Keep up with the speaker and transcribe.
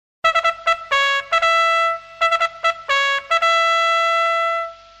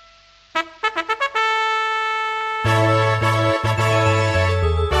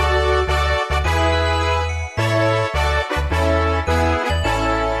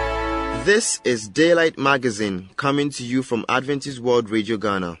This is Daylight Magazine, coming to you from Adventist World Radio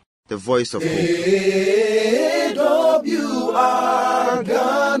Ghana, the voice of hope. AWR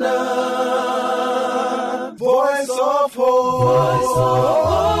Ghana, voice of hope.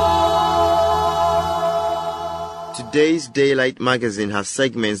 Today's Daylight Magazine has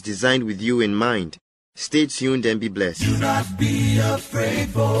segments designed with you in mind. Stay tuned and be blessed. Do not be afraid,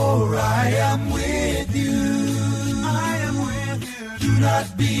 for I am with you. I am with you. Do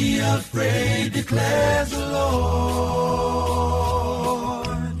not be afraid, declares the Lord.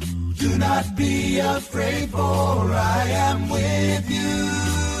 Do not be afraid, for I am with you,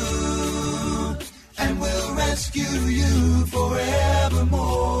 and will rescue you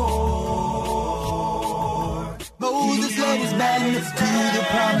forevermore. Moses led his band to the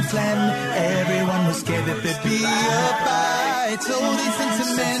promised land. Everyone was scared that there'd be a fight, so they sent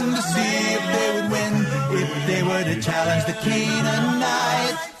some men to see if they would win, if they were to challenge the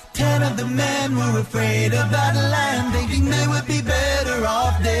Canaanites. 10 of the men were afraid of that land, thinking they would be better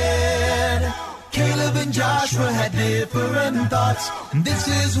off dead. Caleb and Joshua had different thoughts, and this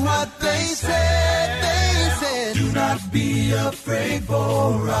is what they said. They said, do not be afraid,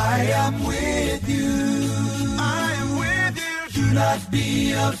 for I am with you. I am with you. Do not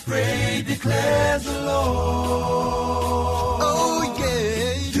be afraid, declares the Lord. Oh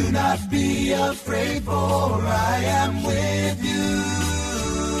yeah. Do not be afraid, for I am with you,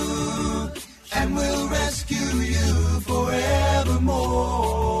 and will rescue you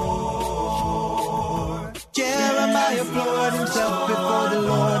forevermore. Jeremiah floored himself before the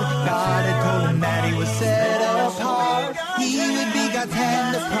Lord. God had told him that he was set apart. He would be God's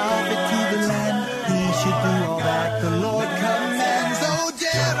hand, a prophet to the land. He should do all that the Lord commands. Oh,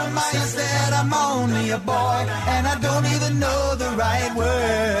 Jeremiah said, I'm only a boy, and I don't even know the right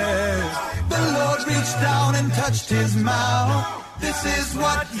words. The Lord reached down and touched his mouth. This is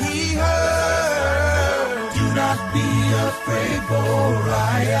what he heard. Do not be afraid, for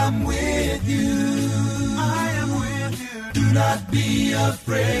I am with you. I am with you. Do not be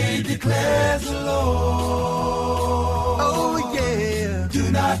afraid, declares the Lord. Oh yeah.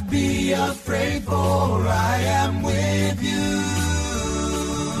 Do not be afraid, for I am with you,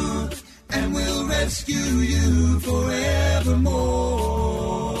 and will rescue you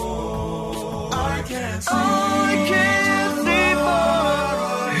forevermore. I can't see. I can't.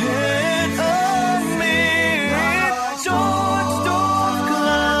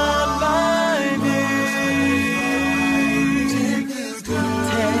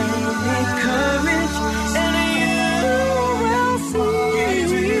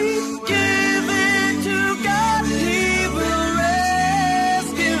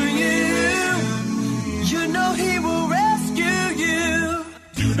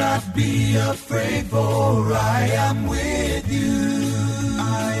 Be afraid, for I am with you.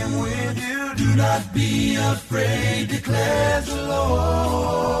 I am with you. Do not be afraid, declares the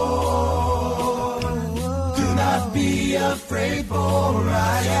Lord. Do not be afraid, for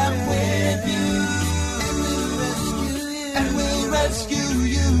I am with you, and will rescue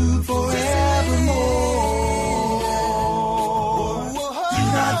you forevermore. Do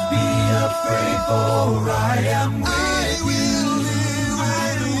not be afraid, for I am with you.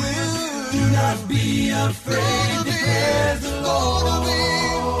 Do not be afraid, declares the Lord.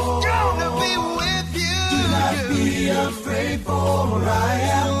 Gonna be with you. Do not be afraid, for I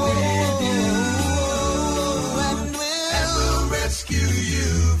am with you, and will rescue you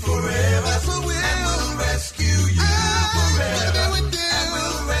forever. And will rescue you forever. And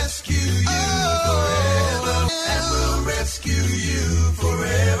will rescue you forever. And will rescue you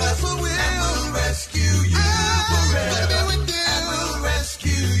forever. And will rescue you forever. And will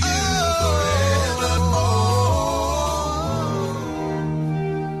rescue you.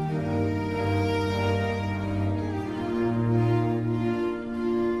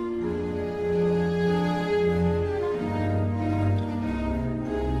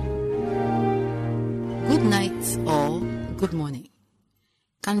 Good night or good morning.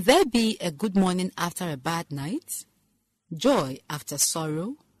 Can there be a good morning after a bad night? Joy after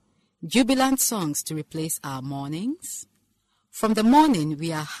sorrow? Jubilant songs to replace our mornings? From the morning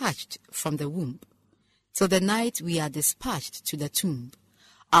we are hatched from the womb, till the night we are dispatched to the tomb.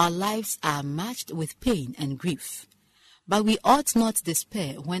 Our lives are matched with pain and grief. But we ought not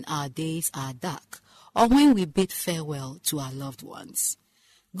despair when our days are dark, or when we bid farewell to our loved ones.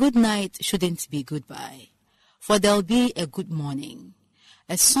 Good night shouldn't be goodbye, for there'll be a good morning.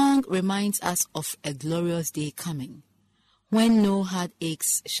 A song reminds us of a glorious day coming, when no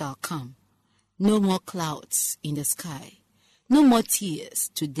heartaches shall come, no more clouds in the sky, no more tears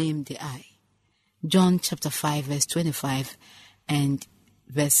to dim the eye. John chapter 5 verse 25 and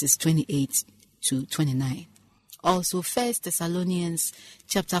verses 28 to 29. Also 1 Thessalonians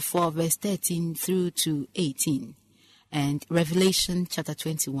chapter 4 verse 13 through to 18. And Revelation chapter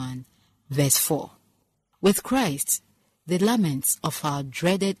 21 verse 4. With Christ, the laments of our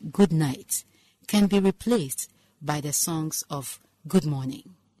dreaded good night can be replaced by the songs of good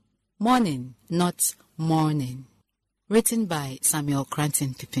morning. Morning, not morning. Written by Samuel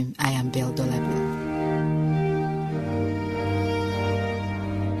Cranton Pipim. I am Belle Dolabel.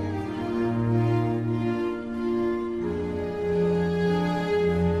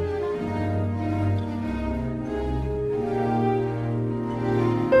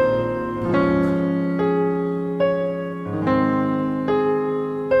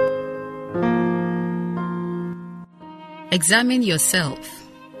 Examine yourself.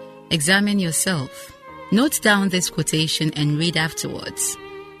 Examine yourself. Note down this quotation and read afterwards.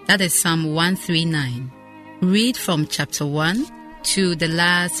 That is Psalm 139. Read from chapter 1 to the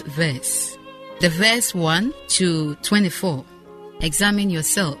last verse. The verse 1 to 24. Examine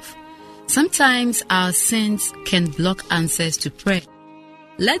yourself. Sometimes our sins can block answers to prayer.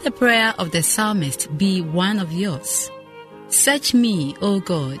 Let the prayer of the psalmist be one of yours. Search me, O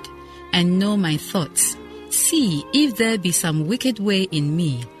God, and know my thoughts. See if there be some wicked way in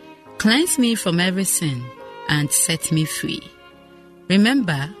me. Cleanse me from every sin and set me free.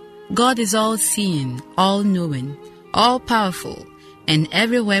 Remember, God is all-seeing, all-knowing, all-powerful, and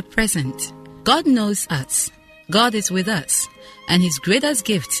everywhere present. God knows us. God is with us, and His greatest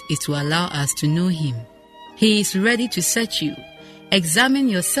gift is to allow us to know Him. He is ready to search you. Examine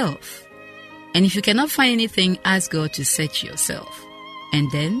yourself. And if you cannot find anything, ask God to search yourself.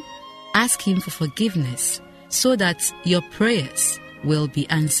 And then ask Him for forgiveness so that your prayers will be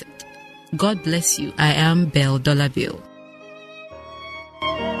answered. God bless you. I am Belle Dolabel.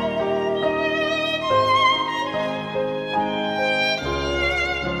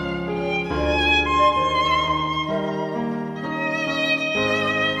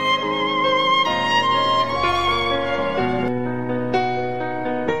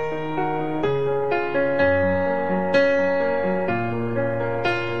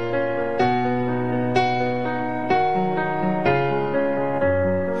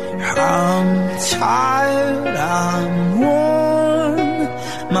 I'm tired, I'm worn,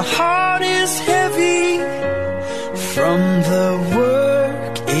 my heart is heavy from the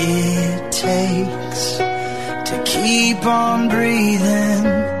work it takes to keep on breathing.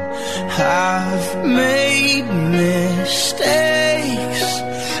 I've made mistakes,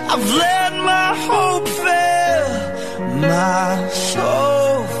 I've let my hope fail, my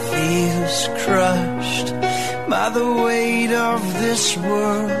soul feels crushed by the weight of this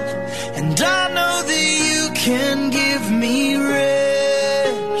world. And I know that you can give me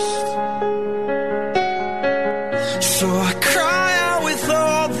rest. So I cry out with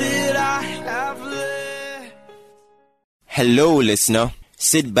all that I have left. Hello, listener.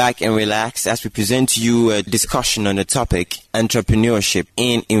 Sit back and relax as we present to you a discussion on the topic entrepreneurship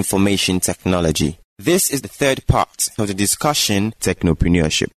in information technology. This is the third part of the discussion,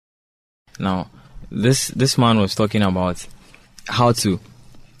 technopreneurship. Now, this man was talking about how to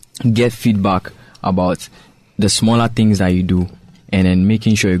get feedback about the smaller things that you do and then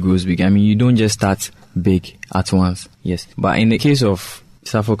making sure it grows big. I mean, you don't just start big at once. Yes. But in the case of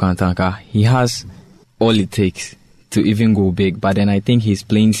Safo Kantanka, he has all it takes to even go big. But then I think he's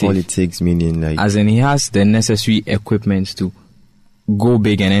playing safe. All it takes meaning like... As in, he has the necessary equipment to go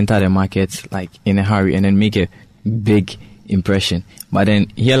big and enter the market like in a hurry and then make a big impression. But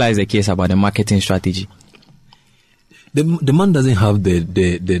then here lies the case about the marketing strategy. The man doesn't have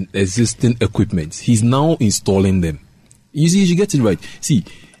the existing equipment. He's now installing them. You see, you get it right. See,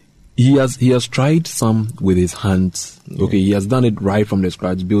 he has tried some with his hands. Yeah. Okay, he has done it right from the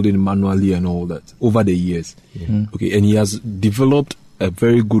scratch, building manually and all that over the years. Yeah. Okay, and he has developed a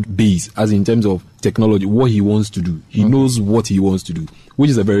very good base, as in terms of technology, what he wants to do. He knows what he wants to do, which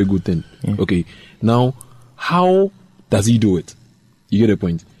is a very good thing. Yeah. Okay, now how does he do it? You get the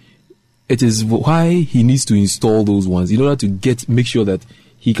point. It is why he needs to install those ones in order to make sure that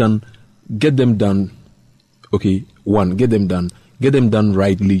he can get them done. Okay, one, get them done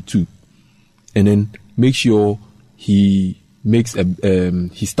rightly too, and then make sure he makes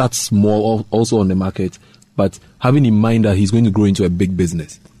he starts small also on the market, but having in mind that he's going to grow into a big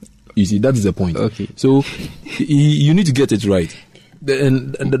business. You see, that is the point. Okay, so you need to get it right.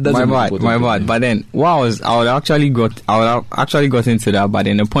 And that's my bad. But then, I would have actually got into that. But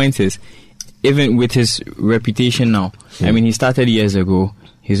then the point is, even with his reputation now, I mean, he started years ago.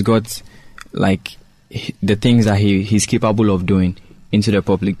 He's got like the things that he's capable of doing into the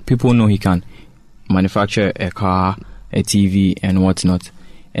public. People know he can manufacture a car, a TV, and whatnot.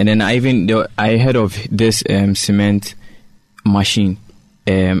 And then I heard of this cement machine.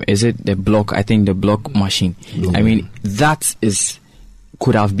 Is it the block? I think the block machine. Mm-hmm. I mean, that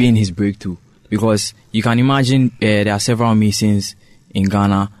could have been his breakthrough, because you can imagine there are several masons in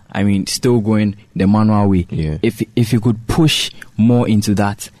Ghana. I mean, still going the manual way. Yeah. If you could push more into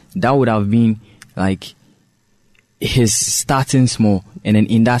that would have been like his starting small, and then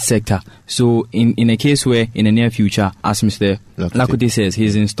in that sector. So in a case where in the near future, as Mr. Lakute says,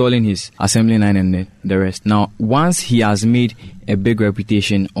 he's installing his assembly line and the rest. Now, once he has made a big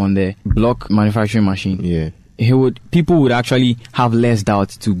reputation on the block manufacturing machine, people would actually have less doubt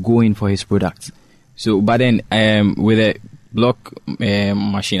to go in for his products. So, but then with a block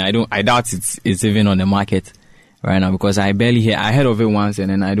machine, I doubt it's even on the market right now, because I heard of it once, and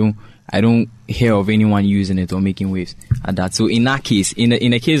then I don't hear of anyone using it or making waves at that. So in that case, in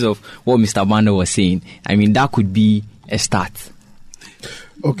the case of what Mr. Bando was saying, I mean, that could be a start.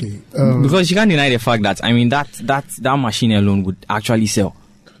 Okay. Because you can't deny the fact that, I mean, that machine alone would actually sell,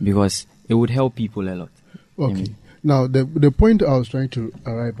 because it would help people a lot. Okay. I mean, Now, the point I was trying to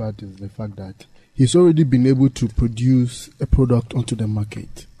arrive at is the fact that he's already been able to produce a product onto the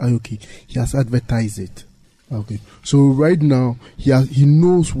market. Okay. He has advertised it. Okay. So right now, he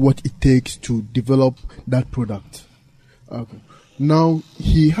knows what it takes to develop that product. Okay. Now,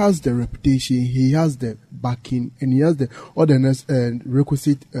 he has the reputation, he has the backing, and he has the other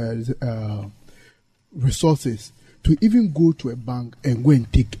requisite resources to even go to a bank and go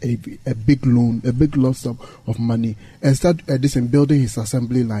and take a big loan, a big lump sum of money, and start building his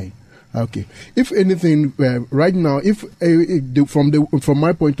assembly line. Okay. If anything, right now, from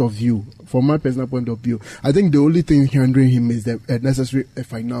my point of view, from my personal point of view, I think the only thing hindering him is the necessary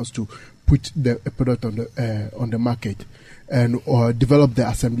finance to put the product on the market and or develop the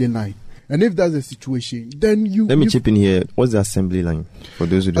assembly line. And if that's the situation, then let me chip in here. What's the assembly line for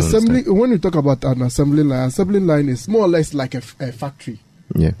those who don't understand? When you talk about an assembly line is more or less like a factory.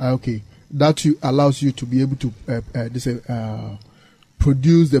 Yeah. Okay. That allows you to be able to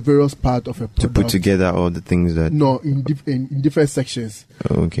produce the various parts of a product. To put together all the things that... No, in different sections.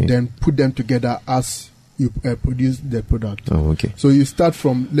 Oh, okay. Then put them together as you produce the product. Oh, okay. So you start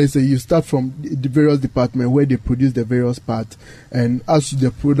from the various departments where they produce the various parts, and as the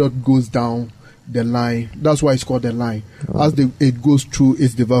product goes down the line, that's why it's called the line. Oh. As it goes through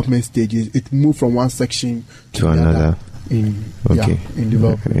its development stages, it moves from one section to another. In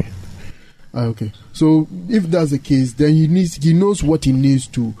development. Okay. Okay. So if that's the case, then he knows what he needs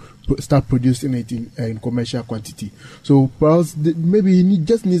to start producing it in commercial quantity. So perhaps maybe he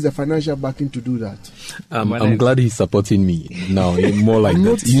just needs a financial backing to do that. I'm glad he's supporting me now. More like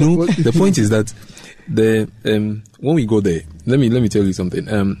that. The point is that when we go there, let me tell you something.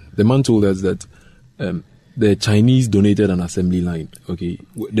 The man told us that the Chinese donated an assembly line. Okay,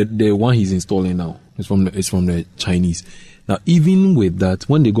 the one he's installing now is from the Chinese. Now, even with that,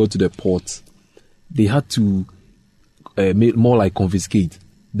 when they got to the port, they had to more like confiscate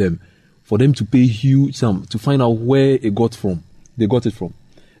them for them to pay huge sum to find out where they got it from.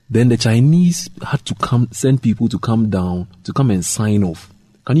 Then the Chinese had to send people to come down to come and sign off.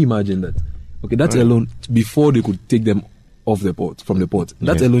 Can you imagine that? Okay, that alone, before they could take them from the port.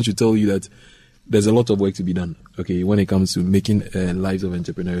 That alone should tell you that there's a lot of work to be done. Okay, when it comes to making lives of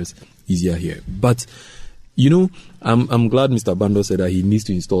entrepreneurs easier here. But I'm glad Mr. Bando said that he needs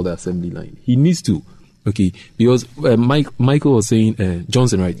to install the assembly line. He needs to, okay, because Michael was saying,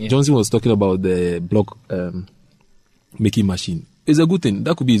 Johnson, right? Yeah. Johnson was talking about the block making machine. It's a good thing.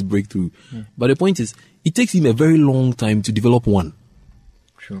 That could be his breakthrough. Yeah. But the point is, it takes him a very long time to develop one.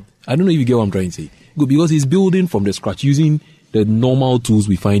 Sure. I don't know if you get what I'm trying to say. Because he's building from the scratch using the normal tools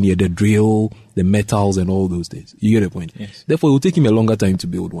we find here, the drill, the metals, and all those things. You get the point? Yes. Therefore, it will take him a longer time to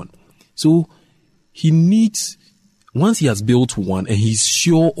build one. So, he needs, once he has built one and he's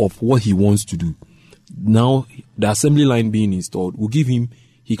sure of what he wants to do, now the assembly line being installed will give him,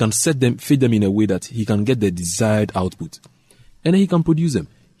 he can feed them in a way that he can get the desired output. And then he can produce them.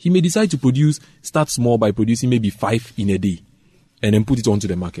 He may decide to start small by producing maybe 5 in a day and then put it onto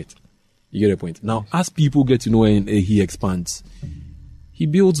the market. You get the point? Now, as people get to know and he expands, he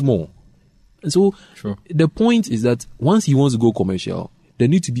builds more. And so, the point is that once he wants to go commercial, there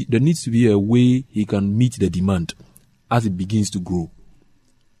needs to be a way he can meet the demand as it begins to grow.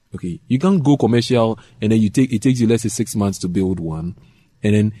 Okay, you can't go commercial and then it takes you, let's say, 6 months to build one,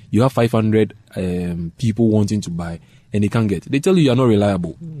 and then you have 500 people wanting to buy and they can't get. They tell you you're not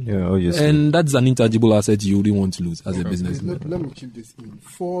reliable. Yeah, obviously. And that's an intangible asset you wouldn't want to lose as a businessman. Let me keep this in.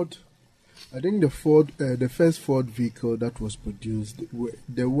 Ford, I think the first Ford vehicle that was produced,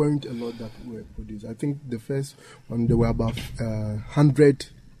 there weren't a lot that were produced. I think the first one, there were about 100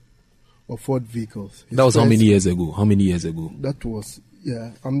 or Ford vehicles. That was how many years ago? That was,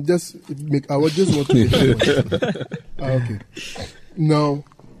 yeah. I was just want to make sure. Okay. Now,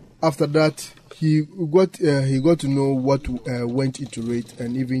 after that, he got to know what went into it,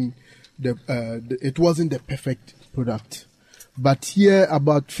 and even it wasn't the perfect product. But here,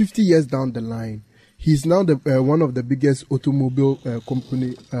 about 50 years down the line, he's now one of the biggest automobile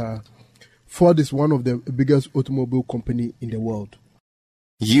company. Ford is one of the biggest automobile company in the world.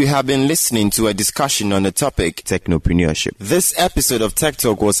 You have been listening to a discussion on the topic technopreneurship. This episode of Tech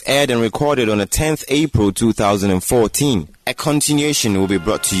Talk was aired and recorded on the 10th April 2014. A continuation will be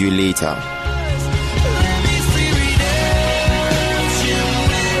brought to you later.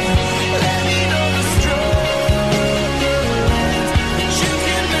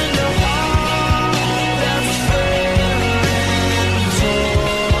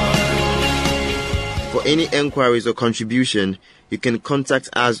 For any enquiries or contribution, you can contact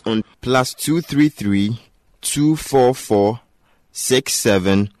us on +233 244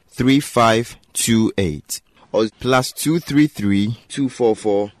 673528 or +233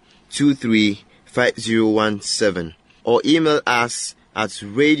 244 235017 or email us at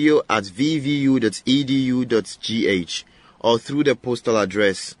radio@vvu.edu.gh or through the postal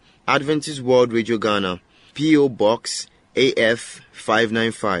address Adventist World Radio Ghana, P.O. Box AF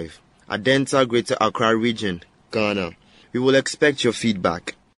 595, Adenta, Greater Accra Region, Ghana. We will expect your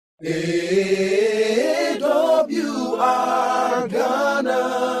feedback. AWR Ghana,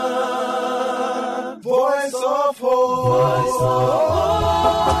 Voice of Hope.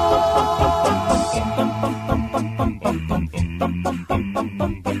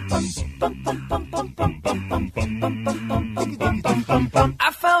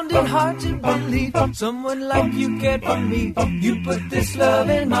 I found it hard to believe someone like you cared for me. You put this love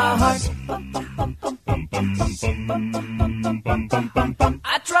in my heart.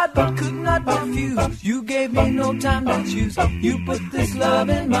 I tried but could not refuse. You gave me no time to choose. You put this love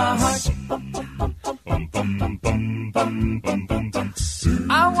in my heart.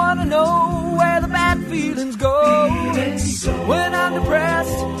 I wanna know where the bad feelings go when I'm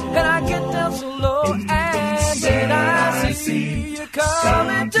depressed and I get down so low, and then I see you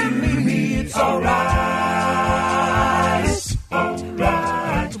coming to me. It's alright. It's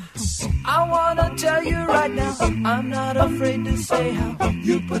alright. I wanna tell you right now, I'm not afraid to say how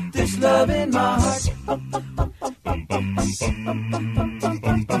you put this love in my heart.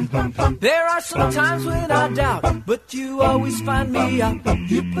 There are some times when I doubt, but you always find me out.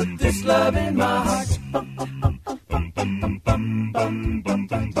 You put this love in my heart.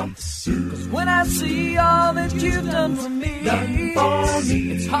 'Cause when I see all that you've done for me,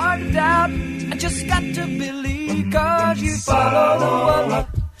 it's hard to doubt. I just got to believe, 'cause you follow the one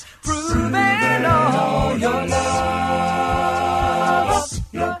proving all your love,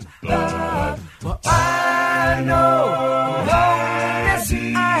 your love. Well, I know loneliness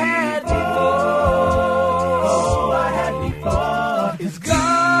I had before is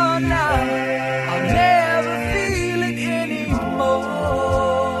gone now. I'll never feel it anymore,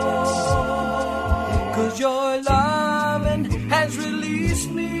 'cause your loving has released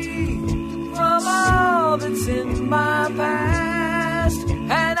me from all that's in my past.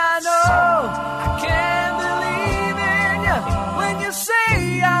 And I know I can believe in you when you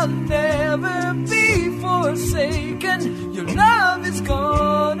say I'll never be forsaken. Your love is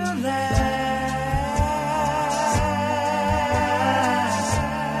gonna last.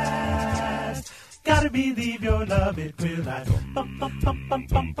 Gotta believe your love, it will last.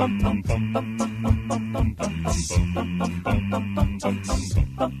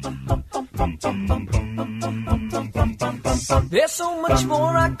 There's so much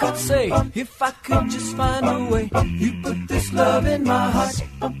more I could say if I could just find a way. You put this love in my heart.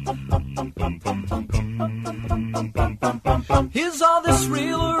 Is all this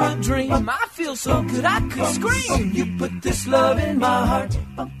real or a dream? I feel so good I could scream. You put this love in my heart.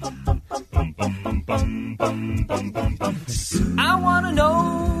 I wanna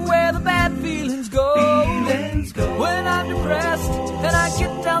know where the bad feelings go when I'm depressed and I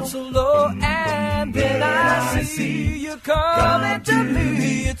get down so low, and then I see you coming to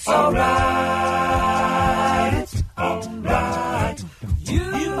me. It's alright. It's alright. You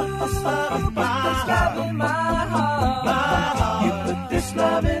put this love in my heart. You put this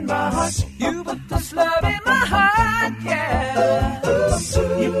love in my heart. You put this love in my heart, yeah.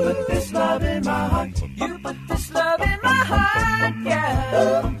 You put this love in my heart. You put this love in my heart,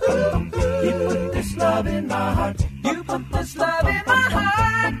 yeah. You put this love in my heart. You put this love in my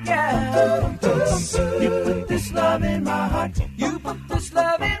heart, yeah. You put this love in my heart. You put this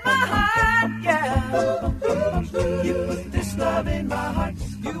love in my heart, yeah. You put this love in my heart.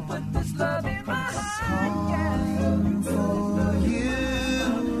 You put this this love in my heart. For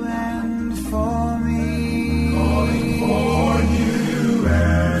you and for me. Calling for you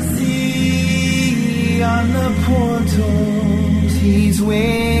and See on the portals, he's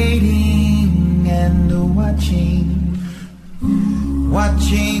waiting and watching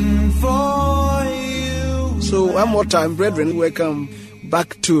for you. So one more time, brethren, welcome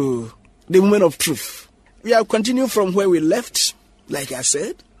back to the Moment of Truth. We are continuing from where we left, like I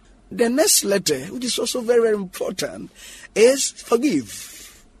said. The next letter, which is also very, very important, is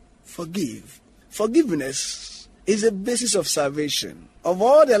forgive. Forgive. Forgiveness is the basis of salvation. Of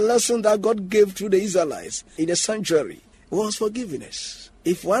all the lessons that God gave to the Israelites in the sanctuary, was forgiveness.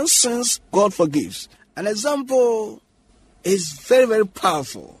 If one sins, God forgives. An example is very, very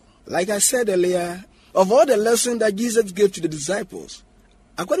powerful. Like I said earlier, of all the lessons that Jesus gave to the disciples,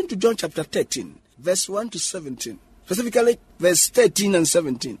 according to John chapter 13, verse 1 to 17, specifically verse 13 and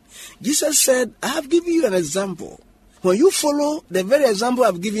 17, Jesus said, I have given you an example. When you follow the very example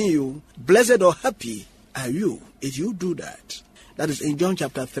I've given you, blessed or happy are you if you do that. That is in John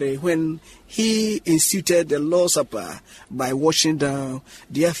chapter 3, when he instituted the Lord's Supper by washing down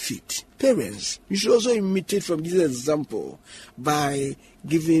their feet. Parents, you should also imitate from Jesus' example by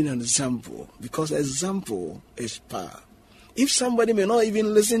giving an example, because example is power. If somebody may not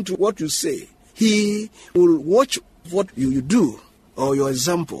even listen to what you say, he will watch what you do or your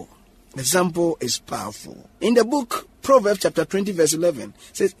example. Example is powerful. In the book Proverbs chapter 20 verse 11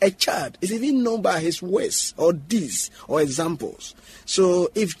 says, a child is even known by his words or deeds or examples.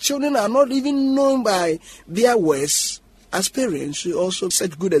 So if children are not even known by their words, as parents, you also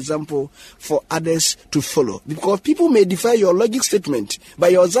set good example for others to follow. Because people may defy your logic statement by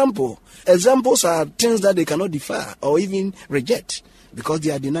your example. Examples are things that they cannot defy or even reject because they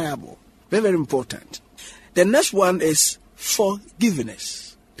are deniable. Very, very important. The next one is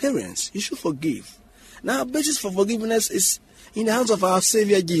forgiveness. Parents, you should forgive. Now, basis for forgiveness is in the hands of our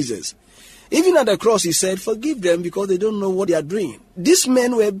Savior Jesus. Even at the cross, he said, forgive them because they don't know what they are doing. These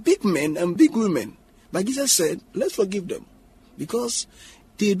men were big men and big women. But Jesus said, let's forgive them because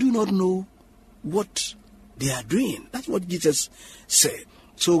they do not know what they are doing. That's what Jesus said.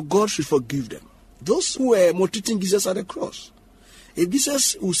 So God should forgive them. Those who were maltreating Jesus at the cross, if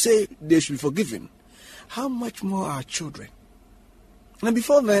Jesus will say they should be forgiven, how much more our children? And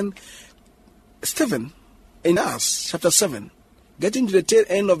before then, Stephen, in Acts chapter 7, getting to the tail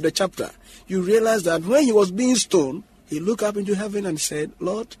end of the chapter, you realize that when he was being stoned, he looked up into heaven and said,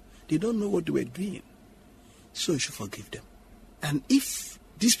 Lord, they don't know what they were doing, so you should forgive them. And if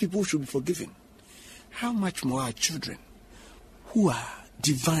these people should be forgiven, how much more our children who are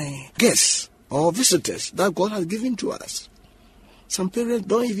divine guests or visitors that God has given to us? Some parents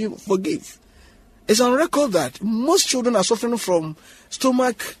don't even forgive. It's on record that most children are suffering from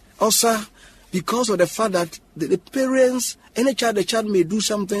stomach ulcer because of the fact that the parents, the child may do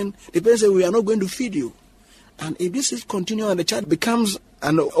something, the parents say, we are not going to feed you. And if this is continuing and the child becomes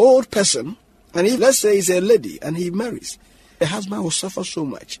an old person, and if, let's say, he's a lady and he marries, the husband will suffer so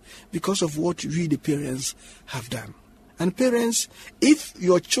much because of what we, the parents, have done. And parents, if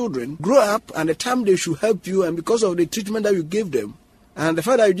your children grow up and the time they should help you, and because of the treatment that you gave them, and the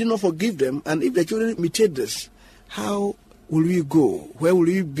fact that you did not forgive them, and if the children imitate this, how will we go? Where will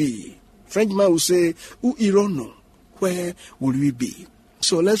we be? Frenchman will say, "U irono," where will we be?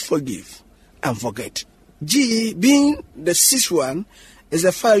 So let's forgive and forget. G, being the sixth one, is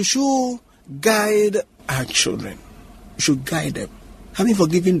the fact you should guide our children. You should guide them. Having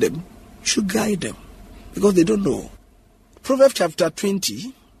forgiven them, you should guide them because they don't know. Proverbs chapter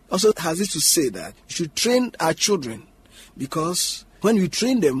 20 also has this to say that you should train our children because when you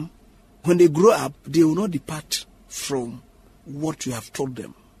train them, when they grow up, they will not depart from what you have taught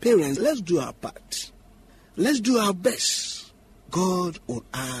them. Parents, let's do our part. Let's do our best. God will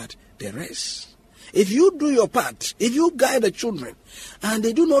add the rest. If you do your part, if you guide the children and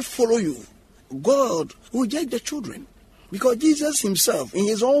they do not follow you, God will judge the children. Because Jesus himself, in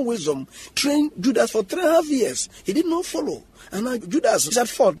his own wisdom, trained Judas for 3.5 years. He did not follow. And now Judas is at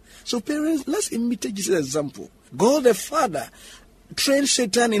fault. So parents, let's imitate Jesus' example. God the Father trained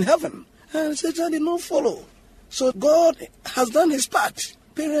Satan in heaven. And Satan did not follow. So God has done his part.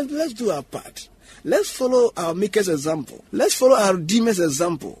 Parents, let's do our part. Let's follow our Maker's example. Let's follow our Redeemer's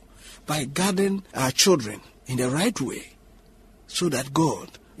example by guiding our children in the right way so that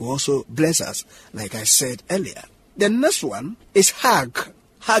God will also bless us, like I said earlier. The next one is hug.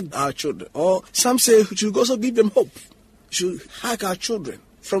 Hug our children. Or some say we should also give them hope. We should hug our children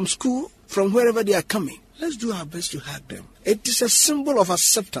from school, from wherever they are coming. Let's do our best to hug them. It is a symbol of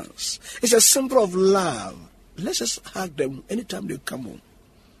acceptance. It's a symbol of love. Let's just hug them anytime they come home.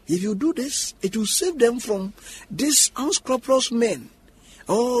 If you do this, it will save them from these unscrupulous men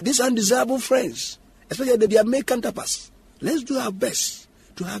or these undesirable friends, especially their male counterparts. Let's do our best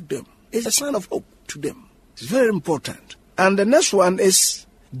to help them. It's a sign of hope to them. It's very important. And the next one is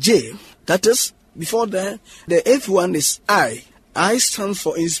J. That is, before the eighth one is I. I stands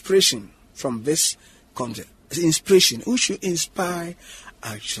for inspiration from this concept. It's inspiration. We should inspire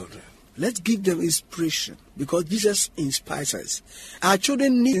our children. Let's give them inspiration because Jesus inspires us. Our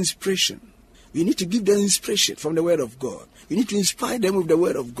children need inspiration. We need to give them inspiration from the Word of God. We need to inspire them with the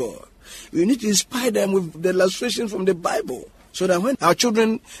Word of God. We need to inspire them with the illustration from the Bible so that when our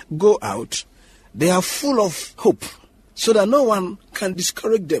children go out, they are full of hope so that no one can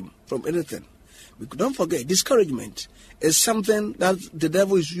discourage them from anything. Don't forget, discouragement is something that the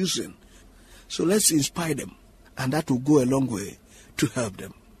devil is using. So let's inspire them, and that will go a long way to help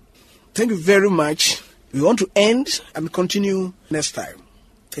them. Thank you very much. We want to end and continue next time.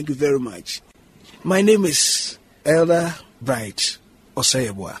 Thank you very much. My name is Elder Bright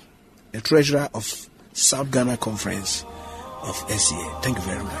Osayebwa, the treasurer of South Ghana Conference of SCA. Thank you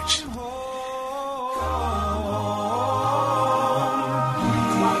very much.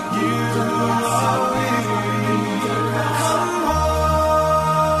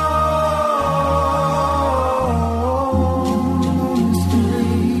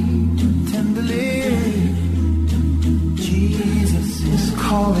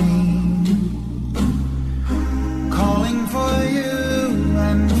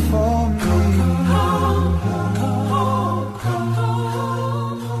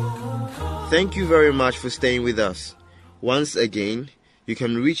 Thank you very much for staying with us. Once again, you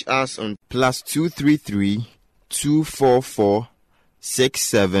can reach us on +233 244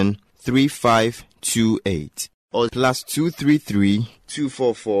 673528 or +233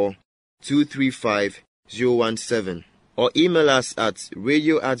 244 235 017 or email us at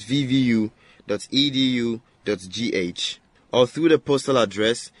radio@vvu.edu.gh or through the postal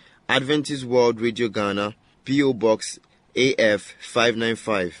address Adventist World Radio Ghana, P.O. Box AF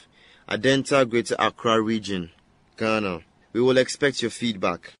 595, Adenta, Greater Accra Region, Ghana. We will expect your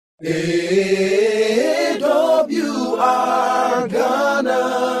feedback. AWR Ghana,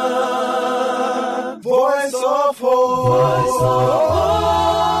 Voice of Hope.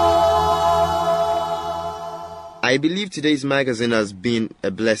 I believe today's magazine has been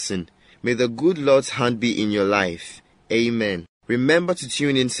a blessing. May the good Lord's hand be in your life. Amen. Remember to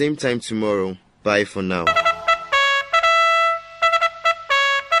tune in same time tomorrow. Bye for now.